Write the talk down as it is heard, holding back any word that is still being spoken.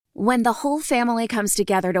When the whole family comes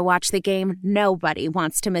together to watch the game, nobody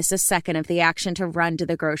wants to miss a second of the action to run to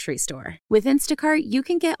the grocery store. With Instacart, you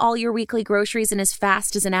can get all your weekly groceries in as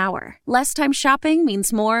fast as an hour. Less time shopping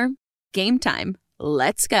means more game time.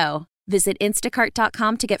 Let's go. Visit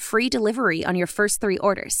instacart.com to get free delivery on your first 3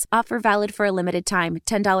 orders. Offer valid for a limited time.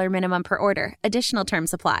 $10 minimum per order. Additional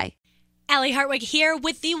terms apply. Allie Hartwig here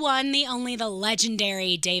with the one, the only, the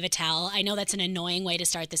legendary Dave Attell. I know that's an annoying way to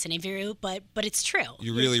start this interview, but it's true.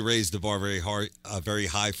 You really raised the bar very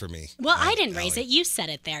high for me. Well, I didn't raise it. You said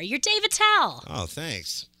it there. You're Dave Attell. Oh,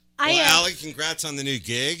 thanks. Allie, congrats on the new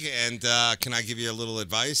gig. And can I give you a little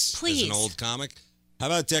advice? Please. As an old comic? How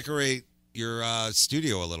about decorate your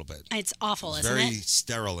studio a little bit? It's awful, isn't it? It's very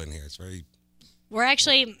sterile in here. It's very... We're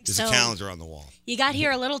actually... There's a calendar on the wall. You got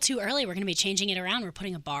here a little too early. We're going to be changing it around. We're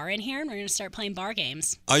putting a bar in here, and we're going to start playing bar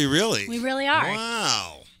games. Oh, you really? We really are.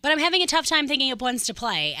 Wow. But I'm having a tough time thinking of ones to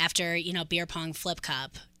play after, beer pong, flip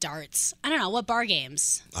cup, darts. I don't know. What bar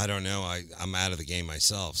games? I don't know. I'm out of the game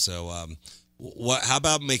myself. So how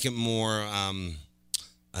about make it more...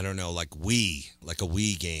 I don't know, like a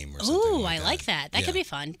Wii game or something. Ooh, I like that. That could be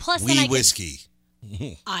fun. Plus, Wii whiskey.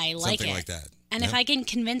 I like something it. like that. And if I can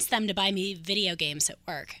convince them to buy me video games at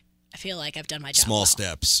work, I feel like I've done my job. Small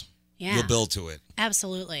steps. Yeah. You'll build to it.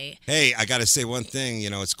 Absolutely. Hey, I got to say one thing.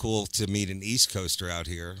 It's cool to meet an East Coaster out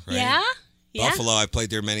here. Right? Yeah? Buffalo, I've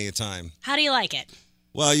played there many a time. How do you like it?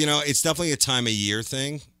 Well, it's definitely a time of year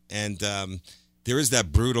thing. And there is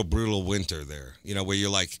that brutal, brutal winter there, where you're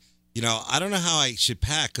like, I don't know how I should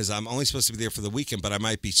pack because I'm only supposed to be there for the weekend, but I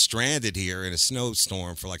might be stranded here in a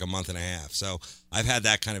snowstorm for like a month and a half. So I've had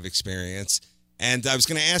that kind of experience. And I was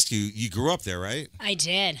going to ask you, you grew up there, right? I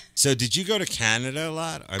did. So did you go to Canada a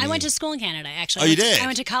lot? I went to school in Canada, actually. Oh, you did? I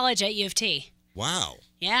went to college at U of T. Wow.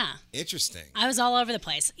 Yeah. Interesting. I was all over the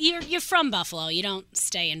place. You're from Buffalo. You don't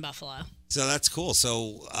stay in Buffalo. So that's cool.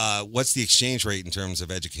 So what's the exchange rate in terms of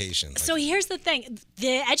education? So here's the thing.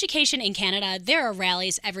 The education in Canada, there are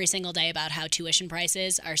rallies every single day about how tuition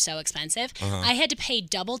prices are so expensive. Uh-huh. I had to pay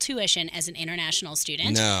double tuition as an international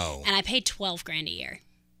student. No. And I paid $12,000 a year.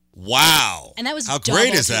 Wow. And that was how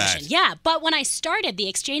great is tuition. that? Yeah, but when I started, the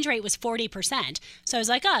exchange rate was 40%. So I was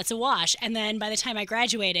like, it's a wash. And then by the time I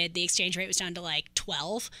graduated, the exchange rate was down to like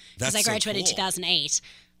 12 because I graduated in 2008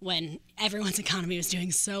 when everyone's economy was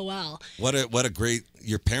doing so well. What a great,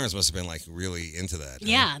 your parents must have been like really into that.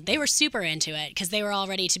 Yeah, they were super into it because they were all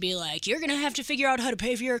ready to be like, you're going to have to figure out how to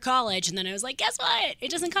pay for your college. And then I was like, guess what? It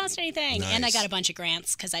doesn't cost anything. Nice. And I got a bunch of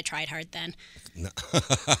grants because I tried hard then. No.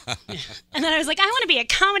 And then I was like, I want to be a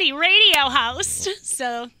comedy radio host.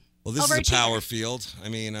 So well, this is a power field. I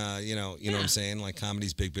mean, you know what I'm saying? Like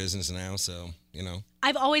comedy's big business now, so,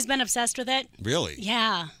 I've always been obsessed with it. Really?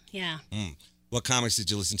 Yeah. What comics did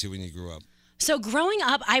you listen to when you grew up? So growing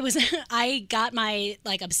up, I got my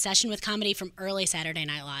obsession with comedy from early Saturday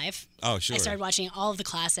Night Live. Oh, sure. I started watching all of the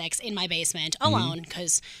classics in my basement alone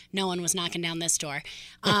because no one was knocking down this door.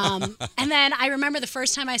 And then I remember the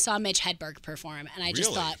first time I saw Mitch Hedberg perform, and I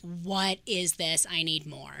just thought, what is this? I need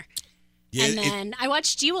more. Yeah, and then I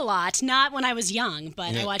watched you a lot, not when I was young,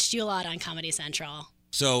 but I watched you a lot on Comedy Central.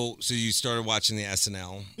 So you started watching the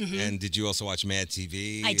SNL, and did you also watch Mad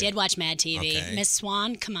TV? I did watch Mad TV. Okay. Miss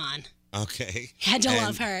Swan, come on. Okay. Had to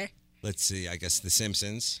love her. Let's see, I guess The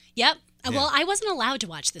Simpsons. Yep. Yeah. Well, I wasn't allowed to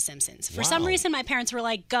watch The Simpsons. For some reason, my parents were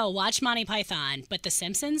like, go, watch Monty Python. But The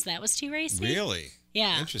Simpsons, that was too racy. Really?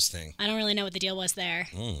 Yeah. Interesting. I don't really know what the deal was there.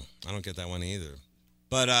 I don't get that one either.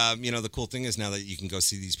 But, the cool thing is now that you can go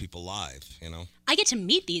see these people live, I get to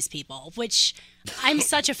meet these people, which I'm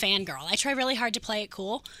such a fangirl. I try really hard to play it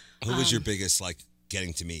cool. Who was your biggest,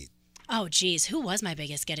 getting to meet? Oh, geez. Who was my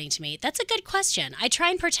biggest getting to meet? That's a good question. I try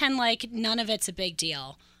and pretend like none of it's a big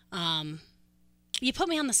deal. You put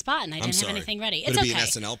me on the spot and I didn't have anything ready. It's okay. Would it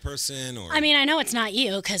be an SNL person? Or? I mean, I know it's not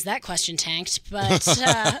you because that question tanked, but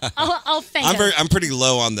I'll think I'm pretty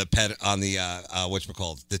low on the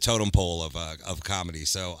whatchamacallit, the totem pole of comedy.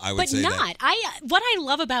 So I would say that. What I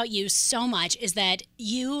love about you so much is that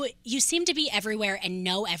you seem to be everywhere and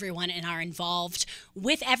know everyone and are involved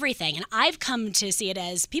with everything. And I've come to see it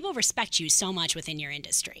as people respect you so much within your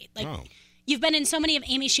industry. You've been in so many of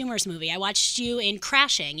Amy Schumer's movie. I watched you in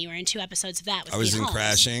Crashing. You were in 2 episodes of that with I was in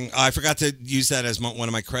Crashing. I forgot to use that as one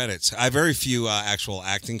of my credits. I have very few actual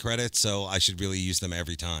acting credits, so I should really use them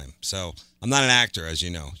every time. So I'm not an actor, as you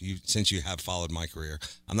know, since you have followed my career.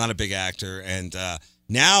 I'm not a big actor. And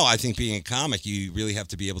now I think being a comic, you really have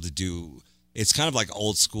to be able to do – it's kind of like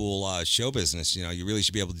old school show business. You really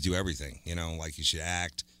should be able to do everything. Like you should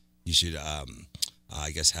act. You should, I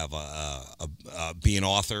guess, have be an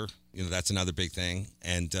author. That's another big thing.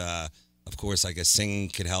 And of course, I guess singing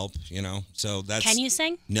could help. So that's. Can you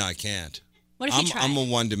sing? No, I can't. What if you try? I'm a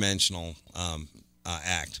one-dimensional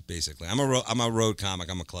act, basically. I'm a road comic.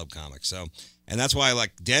 I'm a club comic. So, and that's why I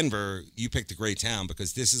like Denver. You picked a great town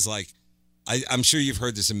because this is like, I'm sure you've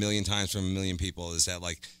heard this a million times from a million people. Is that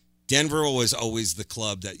like Denver was always the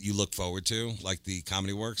club that you look forward to, like the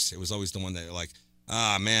Comedy Works. It was always the one that you're like,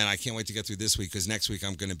 man, I can't wait to get through this week because next week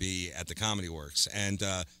I'm going to be at the Comedy Works. And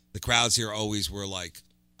the crowds here always were like,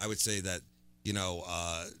 I would say that,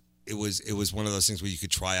 it was one of those things where you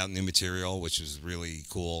could try out new material, which was really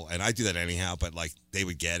cool. And I do that anyhow, but like they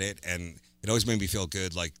would get it. And it always made me feel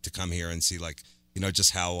good, like to come here and see like,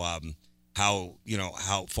 just how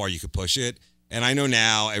far you could push it. And I know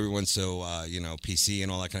now everyone's so, PC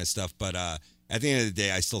and all that kind of stuff. But at the end of the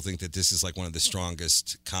day, I still think that this is like one of the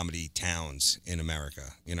strongest comedy towns in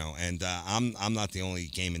America, And I'm not the only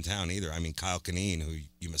game in town either. I mean, Kyle Kinane, who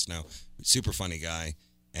you must know, super funny guy.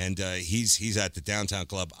 And he's at the Downtown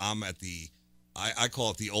Club. I'm at I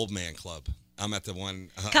call it the Old Man Club. I'm at the one.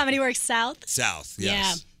 Comedy Works South? South, yes.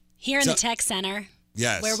 Yeah. Here in the Tech Center.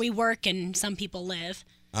 Yes. Where we work and some people live.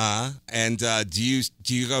 And do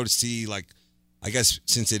you go to see, like, I guess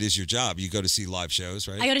since it is your job, you go to see live shows,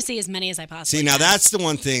 right? I go to see as many as I possibly can. See, now can. that's the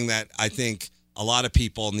one thing that I think a lot of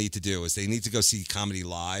people need to do is they need to go see comedy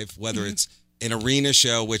live, whether it's an arena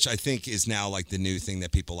show, which I think is now like the new thing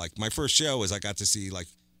that people like. My first show was I got to see like,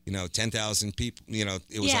 10,000 people,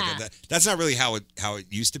 it was like that's not really how it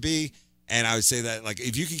used to be. And I would say that like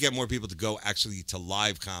if you could get more people to go actually to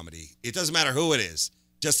live comedy, it doesn't matter who it is,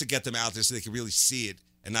 just to get them out there so they can really see it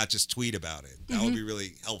and not just tweet about it. That would be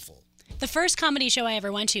really helpful. The first comedy show I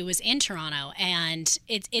ever went to was in Toronto, and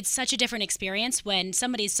it's such a different experience when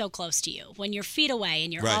somebody's so close to you, when you're feet away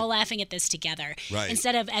and you're all laughing at this together. Right.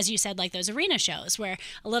 Instead of, as you said, like those arena shows where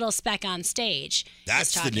a little speck on stage.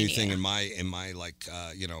 That's the new thing in my like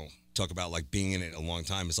talk about like being in it a long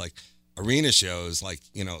time. It's like arena shows, like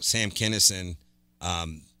Sam Kinison,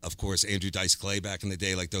 of course Andrew Dice Clay back in the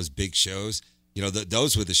day, like those big shows.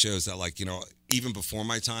 Those were the shows that, like, even before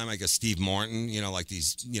my time, I guess Steve Martin, like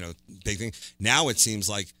these, big things. Now it seems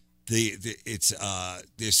like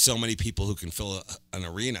there's so many people who can fill an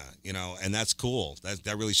arena, and that's cool.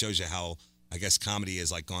 That really shows you how, I guess, comedy has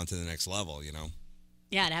like gone to the next level,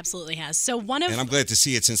 Yeah, it absolutely has. So and I'm glad to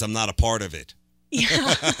see it since I'm not a part of it.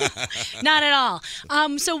 Yeah, not at all.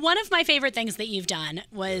 So one of my favorite things that you've done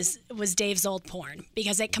was Dave's Old Porn,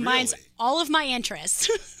 because it combines all of my interests.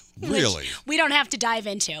 Really? We don't have to dive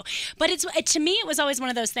into. But to me, it was always one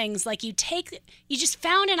of those things, like you just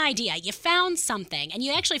found an idea, you found something, and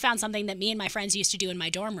you actually found something that me and my friends used to do in my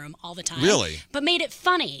dorm room all the time. Really? But made it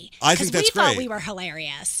funny. I think that's great. Because we thought great. we were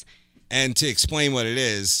hilarious. And to explain what it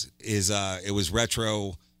is it was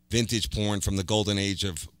retro vintage porn from the golden age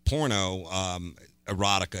of porno,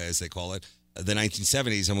 erotica as they call it, the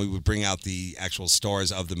 1970s, and we would bring out the actual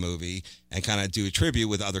stars of the movie and kind of do a tribute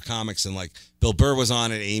with other comics. And like Bill Burr was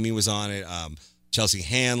on it, Amy was on it, Chelsea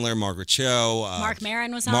Handler, Margaret Cho, Mark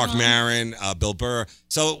Maron was on Mark one. Maron, Bill Burr.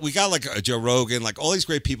 So we got like a Joe Rogan, like all these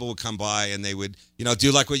great people would come by and they would,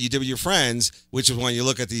 do like what you did with your friends, which is when you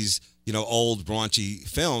look at these, old raunchy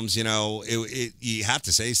films, you have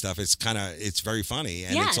to say stuff. It's very funny.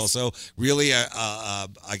 And It's also really I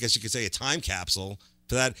guess you could say a time capsule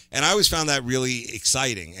for that. And I always found that really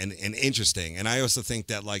exciting and interesting. And I also think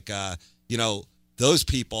that like, those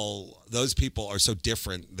people are so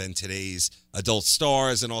different than today's adult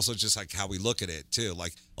stars, and also just like how we look at it too.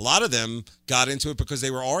 Like a lot of them got into it because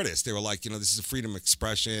they were artists. They were like, this is a freedom of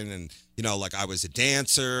expression, and like I was a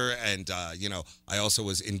dancer, and I also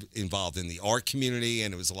was involved in the art community,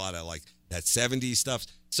 and it was a lot of like that 70s stuff.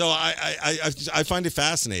 So I find it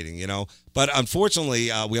fascinating, But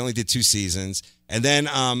unfortunately, we only did 2 seasons, and then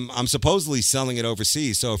I'm supposedly selling it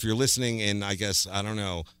overseas. So if you're listening in, I guess, I don't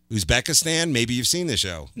know, Uzbekistan, maybe you've seen the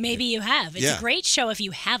show. Maybe you have. It's a great show if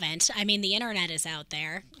you haven't. I mean, the internet is out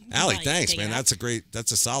there. Allie, thanks, man.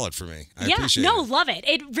 That's a solid for me. I appreciate it. Love it.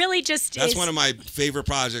 It really just That's is. one of my favorite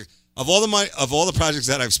projects. Of all the projects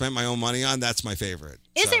that I've spent my own money on, that's my favorite.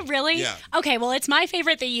 Is it really? Yeah. Okay, well, it's my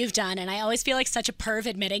favorite that you've done, and I always feel like such a perv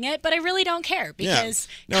admitting it, but I really don't care because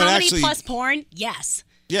comedy plus porn, yes.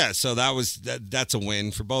 Yeah, so that's a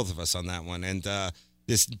win for both of us on that one. And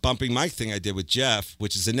this bumping mic thing I did with Jeff,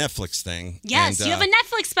 which is a Netflix thing. Yes, and, you have a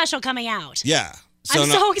Netflix special coming out. Yeah. I'm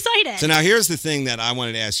so excited. So now here's the thing that I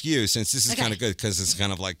wanted to ask you, since this is kind of good because it's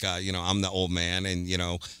kind of like, I'm the old man, and,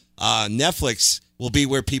 Netflix will be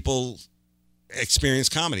where people experience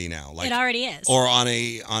comedy now. Like, it already is. Or on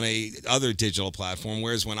a other digital platform,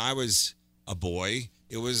 whereas when I was a boy,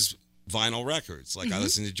 it was vinyl records. Like I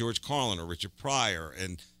listened to George Carlin or Richard Pryor,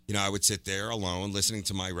 and I would sit there alone listening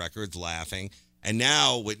to my records, laughing. And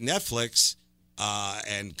now with Netflix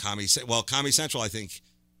and Comedy Central, I think,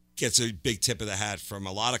 gets a big tip of the hat from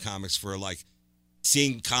a lot of comics for like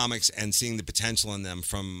seeing comics and seeing the potential in them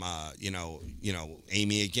from,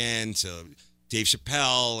 Amy again to Dave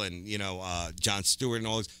Chappelle and, Jon Stewart and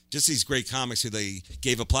all just these great comics who they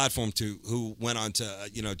gave a platform to who went on to,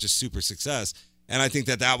 just super success. And I think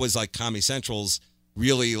that was like Comedy Central's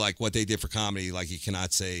really like what they did for comedy. Like you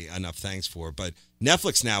cannot say enough thanks for. But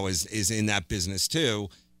Netflix now is in that business too.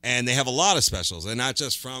 And they have a lot of specials, and not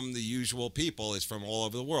just from the usual people. It's from all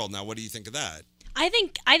over the world. Now, what do you think of that? I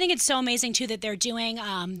think it's so amazing too that they're doing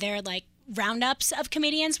their like roundups of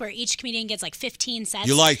comedians where each comedian gets like 15 sets.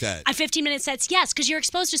 You like that? 15-minute sets, yes, because you're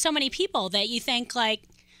exposed to so many people that you think like,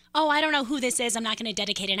 oh, I don't know who this is. I'm not going to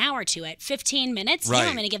dedicate an hour to it. 15 minutes? Right. Yeah,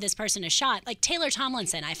 I'm going to give this person a shot. Like Taylor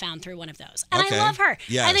Tomlinson, I found through one of those. And Okay. I love her.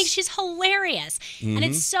 Yes. I think she's hilarious. Mm-hmm. And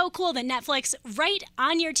it's so cool that Netflix, right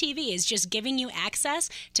on your TV, is just giving you access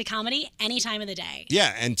to comedy any time of the day.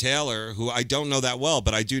 Yeah, and Taylor, who I don't know that well,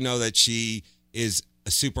 but I do know that she is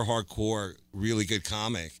a super hardcore, really good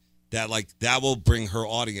comic that will bring her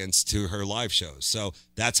audience to her live shows. So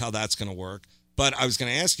that's how that's going to work. But I was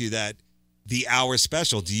going to ask you that the hour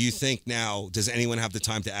special, do you think now, does anyone have the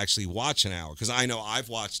time to actually watch an hour? Because I know I've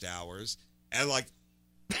watched hours, and like,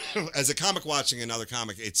 as a comic watching another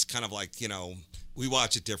comic, it's kind of like, we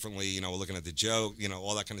watch it differently, we're looking at the joke,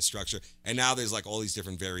 all that kind of structure. And now there's like all these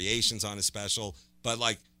different variations on a special. But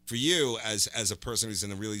like for you, as a person who's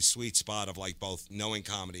in a really sweet spot of like both knowing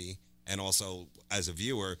comedy and also as a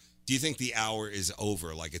viewer, do you think the hour is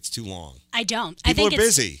over? Like it's too long? I don't. People I think are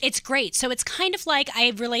busy. It's great. So it's kind of like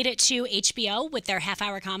I relate it to HBO with their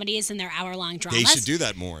half-hour comedies and their hour-long dramas. They should do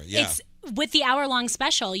that more. Yeah. With the hour-long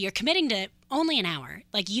special, you're committing to only an hour.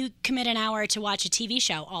 Like you commit an hour to watch a TV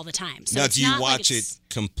show all the time. So now, it's do you not watch like it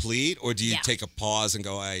complete, or do you Yeah. take a pause and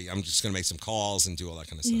go, hey, I'm just going to make some calls and do all that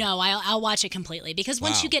kind of stuff? No, I'll watch it completely because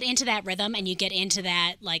once Wow. you get into that rhythm and you get into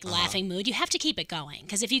that like laughing mood, you have to keep it going.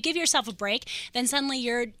 Because if you give yourself a break, then suddenly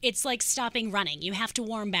it's like stopping running. You have to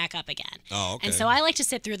warm back up again. Oh, okay. And so I like to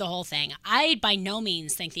sit through the whole thing. I by no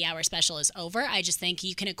means think the hour special is over. I just think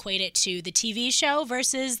you can equate it to the TV show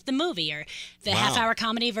versus the movie, or the Wow. half-hour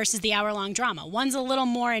comedy versus the hour-long drama. One's a little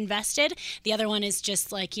more invested. The other one is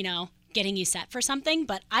just like, getting you set for something.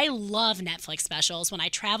 But I love Netflix specials. When I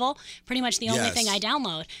travel, pretty much the only Yes. thing I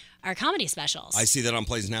download are comedy specials. I see that on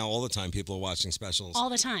plays now all the time. People are watching specials. All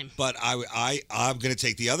the time. But I'm going to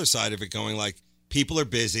take the other side of it, going like, people are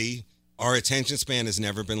busy. Our attention span has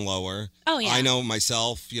never been lower. Oh, yeah. I know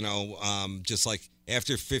myself, just like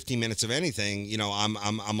after 15 minutes of anything, I'm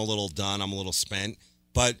a little done. I'm a little spent.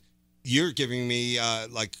 But you're giving me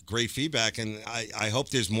like great feedback, and I hope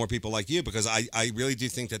there's more people like you, because I really do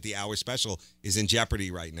think that the hour special is in jeopardy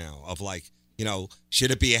right now of like, should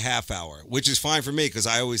it be a half hour, which is fine for me because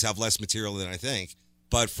I always have less material than I think.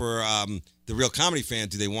 But for the real comedy fan,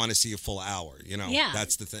 do they want to see a full hour? Yeah.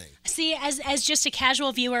 That's the thing. See, as just a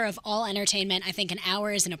casual viewer of all entertainment, I think an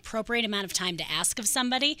hour is an appropriate amount of time to ask of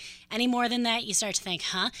somebody. Any more than that, you start to think,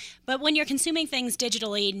 huh? But when you're consuming things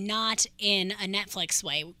digitally, not in a Netflix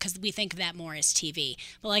way, because we think of that more as TV,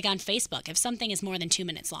 but like on Facebook, if something is more than 2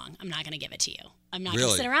 minutes long, I'm not going to give it to you. I'm not going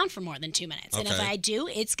Really? to sit around for more than 2 minutes. And if Okay. I do,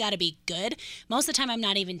 it's got to be good. Most of the time, I'm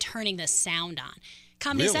not even turning the sound on.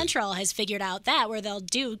 Comedy Really? Central has figured out that, where they'll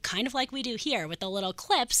do kind of like we do here with the little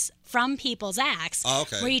clips from people's acts, Oh,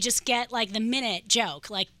 okay. where you just get like the minute joke,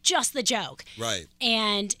 like just the joke. Right.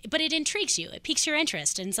 But it intrigues you. It piques your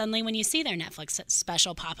interest. And suddenly when you see their Netflix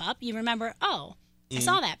special pop up, you remember, oh, I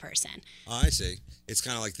saw that person. Oh, I see. It's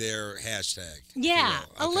kind of like their hashtag. if you Yeah,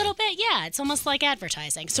 will. a Okay. little bit. Yeah, it's almost like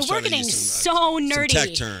advertising. So was we're trying to getting use so some nerdy.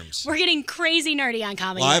 tech terms. We're getting crazy nerdy on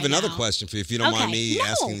comedy. Well, I have right another now. question for you, if you don't mind me No,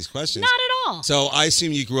 asking these questions. Not at all. So I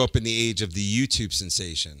assume you grew up in the age of the YouTube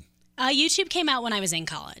sensation. YouTube came out when I was in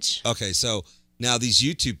college. Okay, so now these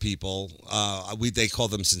YouTube people, they call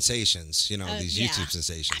them sensations. These Yeah. YouTube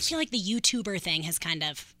sensations. I feel like the YouTuber thing has kind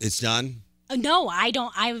of. It's done. No, I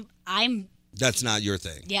don't. I'm. That's not your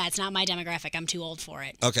thing. Yeah, it's not my demographic. I'm too old for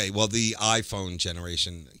it. Okay, well, the iPhone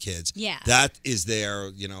generation kids. Yeah. That is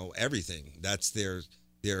their, everything. That's their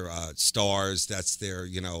stars. That's their,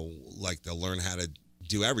 like they'll learn how to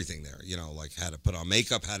do everything there. Like how to put on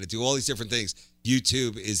makeup, how to do all these different things.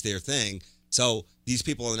 YouTube is their thing. So these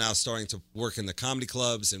people are now starting to work in the comedy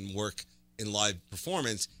clubs and work in live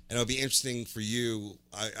performance. And it would be interesting for you.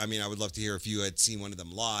 I mean, I would love to hear if you had seen one of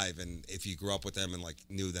them live, and if you grew up with them and like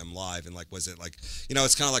knew them live, and like, was it like,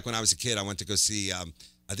 it's kind of like when I was a kid, I went to go see,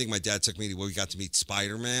 I think my dad took me to, we got to meet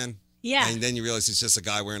Spider-Man. Yeah. And then you realize it's just a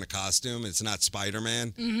guy wearing a costume. It's not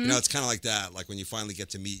Spider-Man. You know, it's kind of like that. Like when you finally get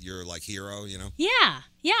to meet your like hero, you know? Yeah.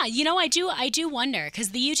 Yeah. You know, I do wonder because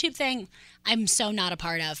the YouTube thing I'm so not a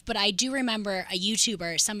part of, but I do remember a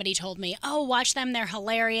YouTuber, somebody told me, oh, watch them. They're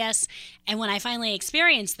hilarious. And when I finally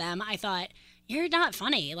experienced them, I thought, you're not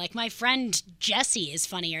funny. Like my friend Jesse is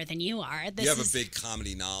funnier than you are. You have a big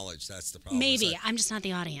comedy knowledge. That's the problem. Maybe I'm just not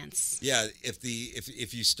the audience. Yeah,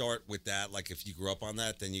 if you start with that, like if you grew up on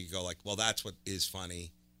that, then you go like, well, that's what is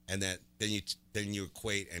funny, and then you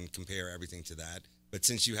equate and compare everything to that. But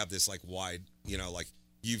since you have this like wide, you know, like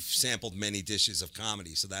you've sampled many dishes of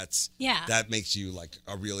comedy, so that makes you like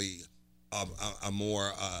a really a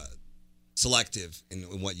more selective in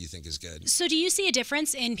what you think is good. So do you see a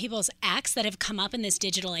difference in people's acts that have come up in this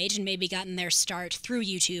digital age and maybe gotten their start through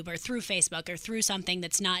YouTube or through Facebook or through something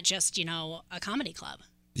that's not just, you know, a comedy club?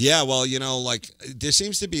 Yeah, well, you know, like there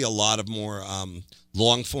seems to be a lot of more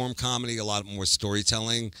long form comedy, a lot more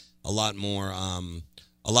storytelling, a lot more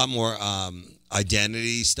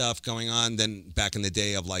identity stuff going on than back in the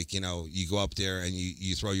day of like, you know, you go up there and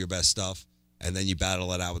you throw your best stuff and then you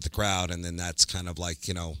battle it out with the crowd, and then that's kind of like,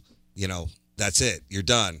 you know, that's it. You're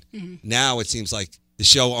done. Now it seems like the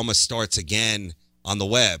show almost starts again on the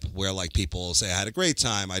web, where like people say, I had a great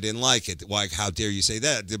time, I didn't like it. Why? How dare you say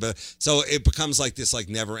that? So it becomes like this like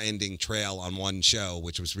never-ending trail on one show,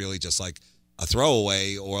 which was really just like a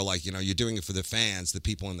throwaway, or like, you know, you're doing it for the fans, the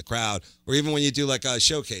people in the crowd, or even when you do like a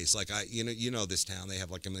showcase, like you know this town, they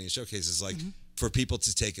have like a million showcases, like for people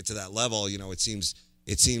to take it to that level, you know, it seems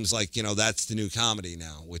like, you know, that's the new comedy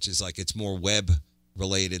now, which is like it's more web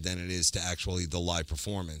related than it is to actually the live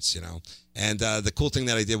performance, you know. And the cool thing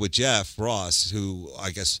that I did with Jeff Ross, who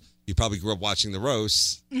I guess you probably grew up watching the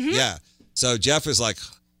roasts. Yeah. So Jeff is like,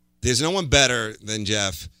 there's no one better than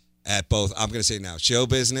Jeff at both, I'm going to say now, show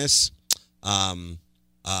business,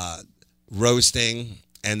 roasting,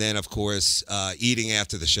 and then, of course, eating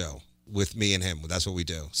after the show with me and him. That's what we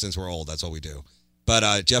do. Since we're old, that's what we do.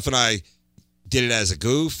 But Jeff and I did it as a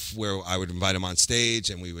goof, where I would invite him on stage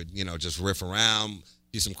and we would, you know, just riff around,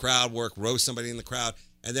 do some crowd work, roast somebody in the crowd.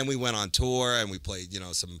 And then we went on tour and we played, you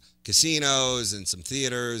know, some casinos and some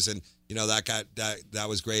theaters, and, you know, that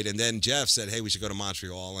was great. And then Jeff said, hey, we should go to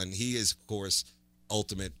Montreal. And he is, of course,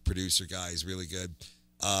 ultimate producer guy. He's really good.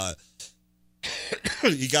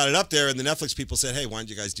 He got it up there, and the Netflix people said, hey, why don't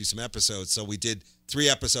you guys do some episodes? So we did 3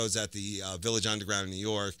 episodes at the Village Underground in New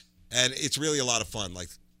York, and it's really a lot of fun. Like,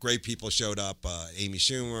 great people showed up, Amy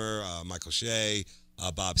Schumer, Michael Shea,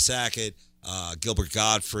 Bob Saget, Gilbert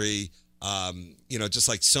Gottfried, you know, just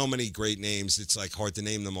like so many great names. It's like hard to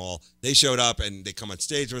name them all. They showed up and they come on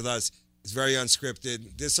stage with us. It's very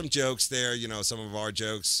unscripted. There's some jokes there, you know, some of our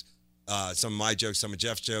jokes, some of my jokes, some of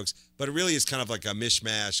Jeff's jokes, but it really is kind of like a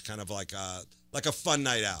mishmash, kind of like a fun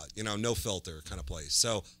night out, you know, no filter kind of place.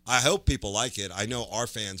 So I hope people like it. I know our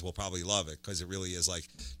fans will probably love it, because it really is like,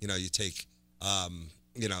 you know, you take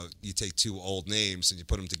 2 old names and you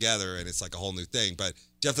put them together and it's like a whole new thing. But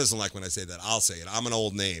Jeff doesn't like when I say that. I'll say it. I'm an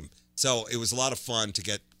old name. So it was a lot of fun to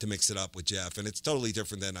get to mix it up with Jeff, and it's totally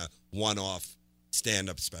different than a one-off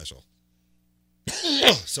stand-up special.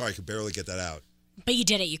 Sorry, I could barely get that out. But you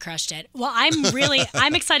did it. You crushed it. Well,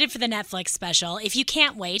 I'm excited for the Netflix special. If you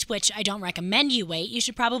can't wait, which I don't recommend you wait, you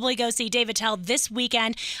should probably go see Dave Attell this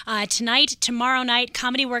weekend. Tonight, tomorrow night,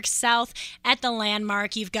 Comedy Works South at the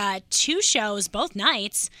Landmark. You've got 2 shows both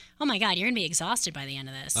nights. Oh, my God, you're going to be exhausted by the end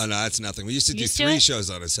of this. Oh, no, that's nothing. We used to do 3 shows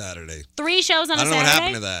on a Saturday. 3 shows on a Saturday? I don't know what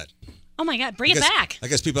happened to that. Oh, my God, bring it back. I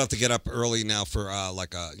guess people have to get up early now for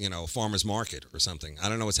like a, you know, farmer's market or something. I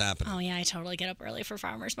don't know what's happening. Oh, yeah, I totally get up early for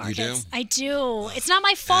farmer's markets. You do? I do. It's not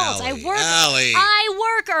my fault. Allie.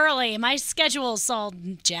 I work early. My schedule's all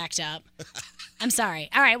jacked up. I'm sorry.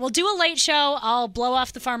 All right, we'll do a late show. I'll blow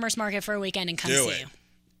off the farmer's market for a weekend and come see you.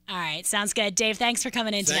 All right, sounds good. Dave, thanks for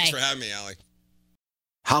coming in today. Thanks for having me, Allie.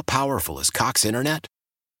 How powerful is Cox Internet?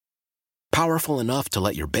 Powerful enough to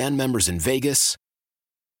let your band members in Vegas,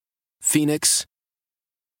 Phoenix,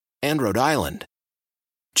 and Rhode Island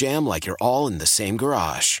jam like you're all in the same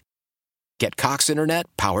garage. Get Cox Internet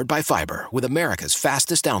powered by fiber with America's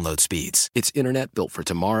fastest download speeds. It's internet built for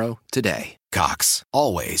tomorrow, today. Cox,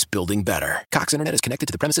 always building better. Cox Internet is connected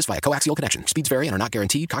to the premises via coaxial connection. Speeds vary and are not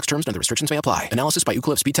guaranteed. Cox terms and other restrictions may apply. Analysis by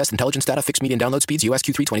Ookla Speed Test Intelligence Data. Fixed median download speeds. US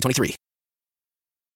Q3 2023.